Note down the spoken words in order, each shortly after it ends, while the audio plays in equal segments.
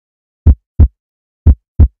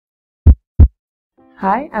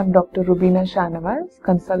Hi, I'm Dr. Rubina Shanawaz,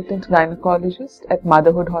 consultant gynecologist at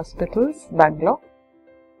Motherhood Hospitals, Bangalore.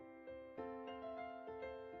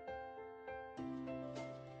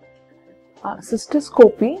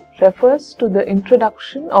 Cystoscopy refers to the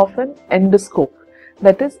introduction of an endoscope,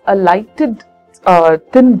 that is a lighted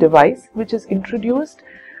thin device which is introduced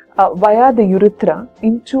via the urethra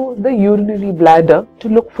into the urinary bladder to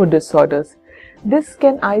look for disorders. This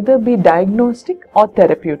can either be diagnostic or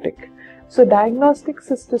therapeutic. So diagnostic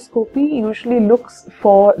cystoscopy usually looks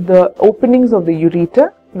for the openings of the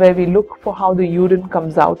ureter, where we look for how the urine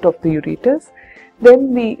comes out of the ureters.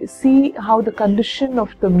 Then we see how the condition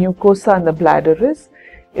of the mucosa in the bladder is,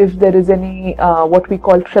 if there is any what we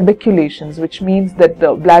call trabeculations, which means that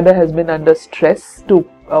the bladder has been under stress to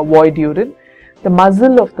void urine, the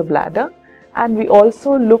muzzle of the bladder, and we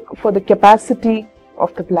also look for the capacity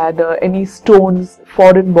of the bladder, any stones,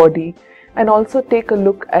 foreign body, and also take a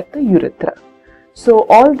look at the urethra. So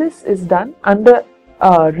all this is done under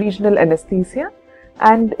regional anesthesia,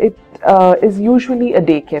 and it is usually a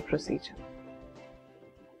day care procedure.